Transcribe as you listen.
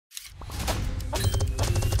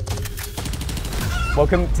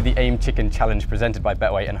Welcome to the Aim Chicken Challenge presented by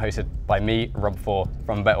Betway and hosted by me, Rob4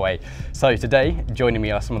 from Betway. So today, joining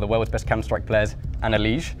me are some of the world's best Counter-Strike players and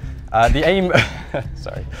Elige. The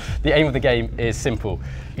aim of the game is simple.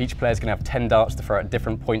 Each player is going to have 10 darts to throw at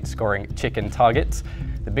different point-scoring chicken targets.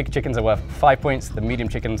 The big chickens are worth 5 points, the medium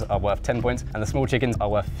chickens are worth 10 points, and the small chickens are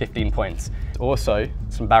worth 15 points. Also,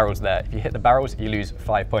 some barrels there. If you hit the barrels, you lose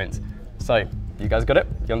 5 points. So, you guys got it?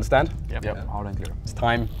 You understand? Yep. Hard and clear. It's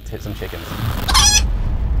time to hit some chickens.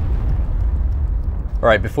 All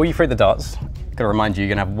right, before you throw the darts, I've got to remind you,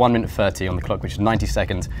 you're going to have 1 minute 30 on the clock, which is 90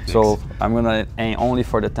 seconds. So I'm going to aim only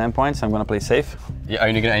for the 10 points. I'm going to play safe. You're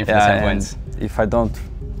only going to aim for the 10 points. If I don't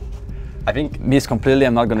miss completely,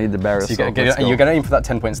 I'm not going to hit the barrel. So you're going to aim for that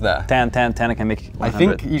 10 points there? 10, I can make 100. I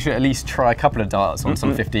think you should at least try a couple of darts on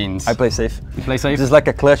some 15s. I play safe. You play safe? This is like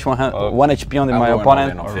a clutch 1 HP on my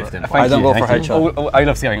opponent. I don't go for headshot.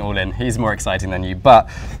 Olof's going all in. He's more exciting than you, but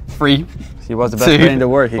 3. He was the best player in the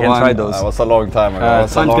world. He can try those. That was a long time ago.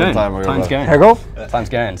 Time's going. Here go. Time's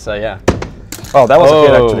going, so yeah. Oh, that was a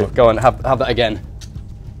hit actually. Go on, have that again.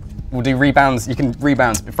 We'll do rebounds. You can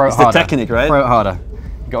rebounds, throw it harder. harder. It's the technique, right? Throw it harder.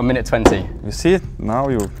 You got 1 minute 20. You see it? Now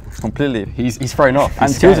you completely... He's thrown off.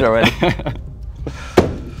 I'm tilted already.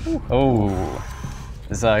 Oh.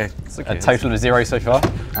 There's a total of 0 so far.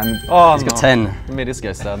 He's got 10. You made this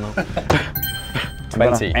guy sad now.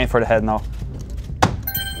 20. Aim for the head now.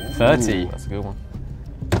 30. That's a good one.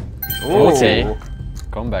 40.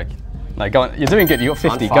 Comeback. No, go on. You're doing good. You got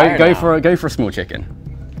 50. Go for a small chicken.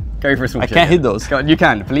 Go for a small chicken. I can't hit those. Go on, you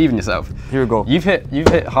can. Believe in yourself. Here we go. You've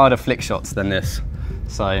hit harder flick shots than this.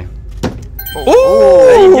 So.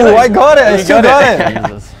 Oh! I got it. I still got it.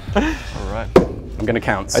 Jesus. All right. I'm gonna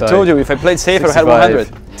count. So I told you if I played safer, I had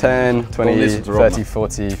 100. 10, 20, 30,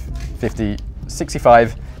 40, 50,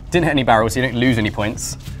 65. Didn't hit any barrels, so you don't lose any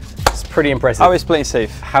points. It's pretty impressive. I was playing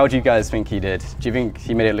safe. How do you guys think he did? Do you think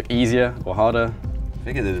he made it look easier or harder? I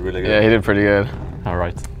think he did really good. Yeah, he did pretty good. All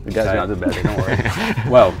right. The guys not badly, don't worry.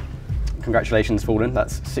 Well, congratulations, Fallen.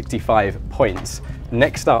 That's 65 points.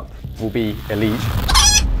 Next up will be Elige.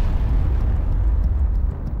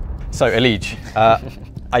 So, Elige,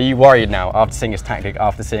 are you worried now after seeing his tactic,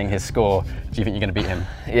 after seeing his score? Do you think you're going to beat him?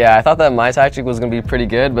 Yeah, I thought that my tactic was going to be pretty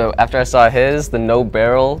good, but after I saw his, the no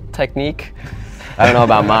barrel technique, I don't know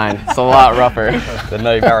about mine. It's a lot rougher. The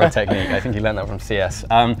no barrel technique. I think you learned that from CS.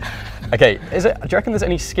 Okay, do you reckon there's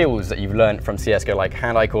any skills that you've learned from CS:GO, like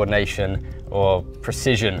hand-eye coordination or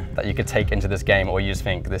precision, that you could take into this game, or you just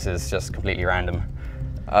think this is just completely random?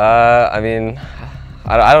 I mean,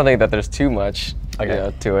 I don't think that there's too much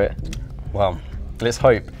to it. Well, let's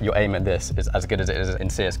hope your aim at this is as good as it is in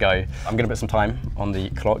CS:GO. I'm going to put some time on the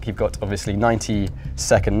clock. You've got obviously 90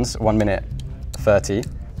 seconds, 1 minute 30.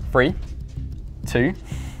 3, 2,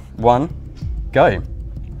 1, go.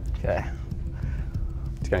 Okay.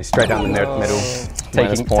 It's going straight down the middle,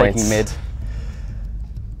 taking mid.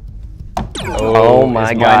 Oh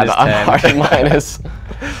my god, I'm hard minus.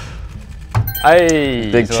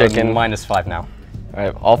 Hey, big chicken. -5 now. All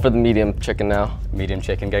right, all for the medium chicken now. Medium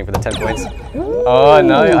chicken going for the 10 points. Oh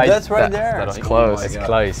no, that's right there. That's close. It's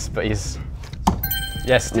close, but he's...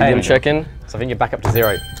 Yes, 10. Medium chicken. So I think you're back up to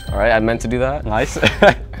 0. All right, I meant to do that. Nice.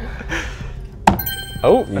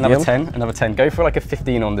 Oh, another 10. Go for like a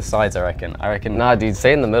 15 on the sides, I reckon. Nah, dude,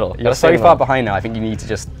 stay in the middle. You're so far behind now, I think you need to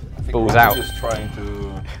just balls out. Just trying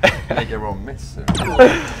to make everyone miss.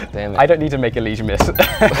 Damn it. I don't need to make Elige miss.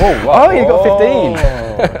 Oh, wow. Oh, you got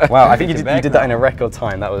 15. Wow, I think you did that in a record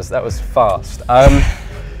time. That was fast.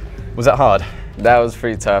 Was that hard? That was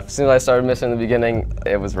pretty tough. As soon as I started missing in the beginning,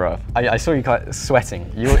 it was rough. I saw you kind of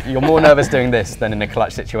sweating. You're more nervous doing this than in a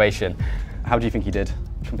clutch situation. How do you think you did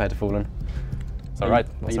compared to Fallen? All right.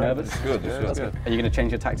 Are you nervous? It's good. That's good. Are you going to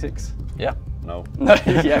change your tactics? Yeah. No. No.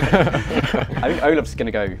 Yeah. I think Olof's going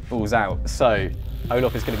to go balls out. So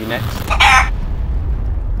Olof is going to be next.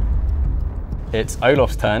 It's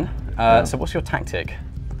Olof's turn. So what's your tactic?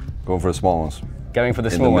 Going for the small ones. Going for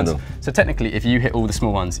the small ones. So technically, if you hit all the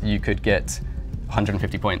small ones, you could get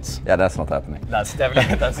 150 points. Yeah, that's not happening. That's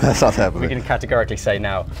definitely that's not happening. We can categorically say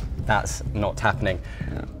now that's not happening.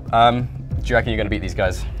 Yeah. Do you reckon you're going to beat these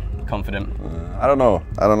guys? Confident? I don't know.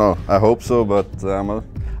 I hope so, but I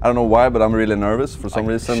don't know why, but I'm really nervous for some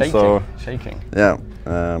reason. Shaking. Yeah,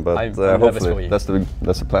 but hopefully that's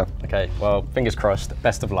the plan. Okay. Well, fingers crossed.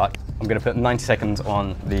 Best of luck. I'm going to put 90 seconds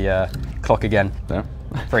on the clock again. Yeah.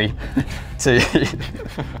 3, 2,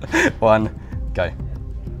 1, go.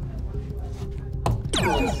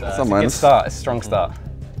 It's a good start. It's a strong start.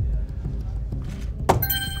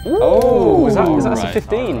 Oh, is that a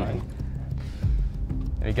 15? Right.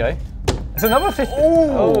 There we go. It's another 15.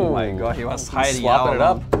 Oh my god, he was hiding swapping it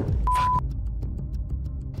up.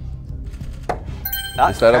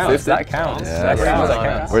 Is that a 50? That counts. Yeah, That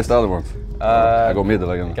counts. Where's the other ones? I go middle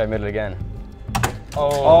again. Go middle again.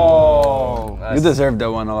 Oh, you deserve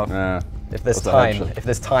that one, Olof. Yeah. If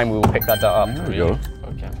there's time, we will pick that dart up. There we go.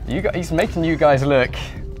 Okay. He's making you guys look.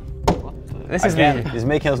 This is He's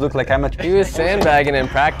making us look like amateur. He was sandbagging in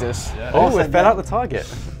practice. Yeah. Oh, it fell out the target.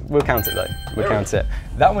 We'll count it though. We'll count it.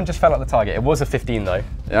 That one just fell out the target. It was a 15 though.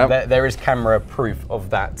 Yeah. There is camera proof of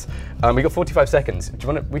that. We got 45 seconds. Do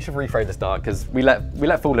you want to? We should reframe this dart because we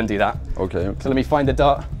let Fallen do that. Okay. So let me find the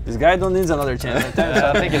dart. This guy don't need another chance.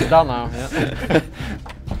 I think it's done now. Yeah.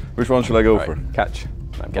 Which one should I go for? Catch.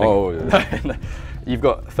 No, I'm kidding. Oh, yeah. You've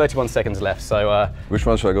got 31 seconds left, so... Which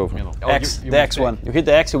one should I go for? X, the X one. You hit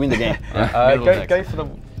the X, you win the game. Go for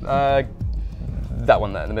the... that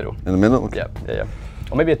one there in the middle. In the middle? Okay. Yeah.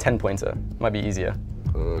 Or maybe a 10-pointer. Might be easier.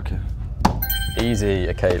 Okay. Easy.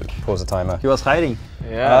 Okay, pause the timer. He was hiding.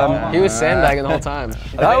 Yeah, he was sandbagging the whole time.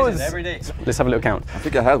 That was... every day. Let's have a little count. I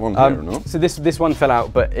think I had one here, no? So this one fell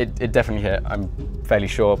out, but it definitely hit. I'm fairly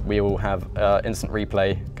sure we will have instant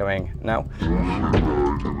replay going now.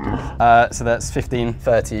 So that's 15,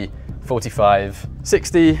 30, 45,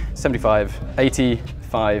 60, 75,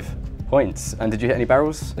 85 points. And did you hit any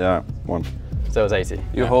barrels? Yeah, one. So it was 80.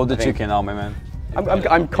 You hold the chicken now, my man.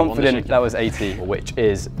 I'm confident that was 80, which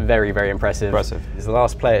is very, very impressive. The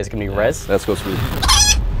last player is going to be REZ. Let's go Sweden.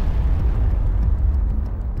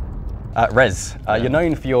 REZ, you're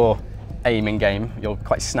known for your aim in game. You're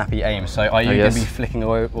quite snappy aim. So are you going to be flicking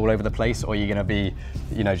all over the place, or are you going to be,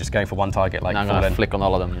 just going for one target like? I'm going to flick on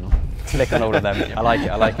all of them, Flick on all of them. I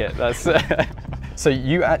like it. That's so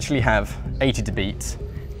you actually have 80 to beat,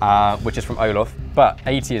 which is from Olof, but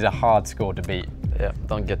 80 is a hard score to beat. Yeah,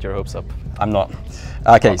 don't get your hopes up. I'm not.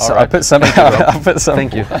 Okay, so right. I put some. I put some.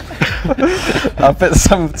 Thank you. I'll put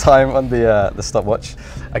some time on the stopwatch.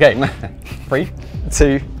 Okay, 3,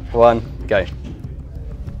 2, 1, go.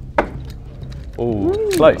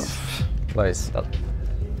 Ooh, close. Close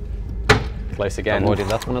again. Avoiding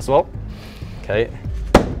that one as well. Okay.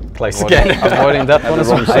 Close again. Avoiding that one as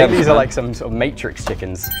well. I think these are like some sort of matrix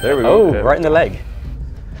chickens. There we go. Oh, right in the leg.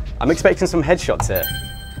 I'm expecting some headshots here.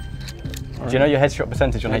 Do you know your headshot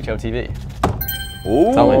percentage on HLTV?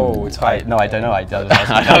 Oh, it's high. No, I don't know. I was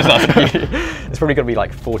asking you. It's probably going to be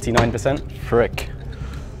like 49%. Frick.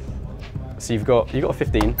 So you've got a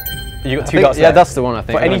 15. You got 2 darts yeah, there. that's the one I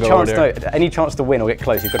think. For any chance to win or get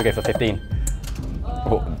close, you've got to go for 15.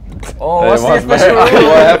 Oh, what's the official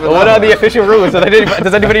rule? What are the official rules?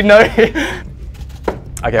 Does anybody know?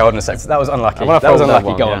 Okay, hold on a sec. That was unlucky. That was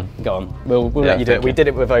unlucky. Go on. We'll let you do it. We did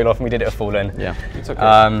it with Olof and we did it with Fallen. Yeah, it's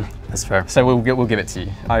okay. That's fair. So we'll give it to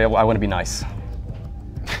you. I want to be nice.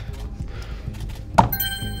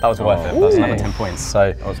 That was worth it. That was another 10 points.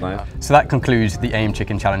 So that was nice. So that concludes the Aim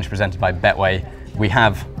Chicken Challenge presented by Betway. We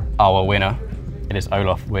have our winner. It is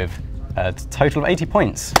Olof with a total of 80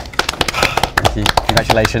 points. Thank you.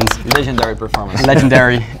 Congratulations. Legendary performance.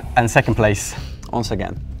 Legendary. And second place. Once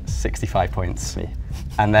again. 65 points.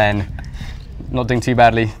 And then, not doing too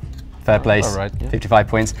badly, third place, 55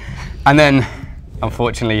 points. And then,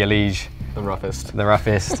 unfortunately, Elige. The roughest. The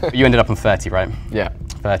roughest. You ended up on 30, right? Yeah.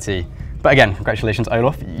 30. But again, congratulations,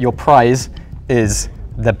 Olof. Your prize is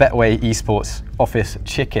the Betway Esports Office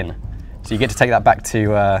Chicken. So you get to take that back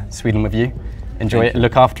to Sweden with you. Enjoy it,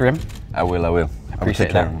 look after him. I will.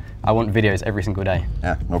 Appreciate that. I want videos every single day.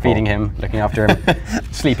 Yeah, no problem. Feeding him, looking after him,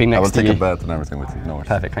 sleeping next to you. I will take a bath and everything with you. No worries.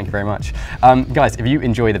 Perfect, thank you very much. Guys, if you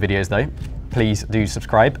enjoy the videos though, please do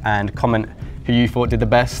subscribe and comment who you thought did the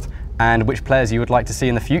best and which players you would like to see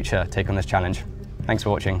in the future take on this challenge. Thanks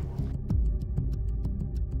for watching.